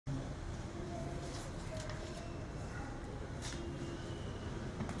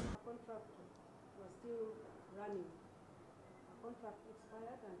running. A contract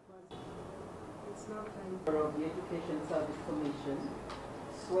expired and it's now time. Of the Education Service Commission,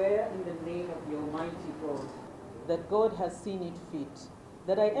 swear in the name of the Almighty God that God has seen it fit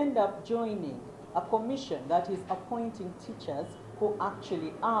that I end up joining a commission that is appointing teachers who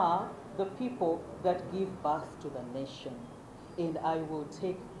actually are the people that give birth to the nation. And I will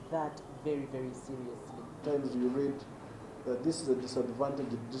take that very, very seriously. Sometimes you read that this is a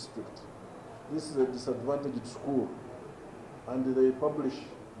disadvantaged district, this is a disadvantaged school, and they publish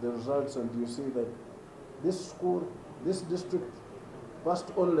the results and you see that this school, this district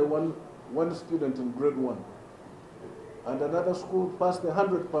passed only one student in grade 1, and another school passed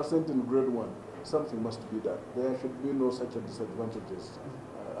 100% in grade 1. Something must be done. There should be no such disadvantages.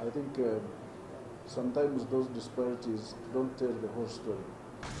 I think sometimes those disparities don't tell the whole story.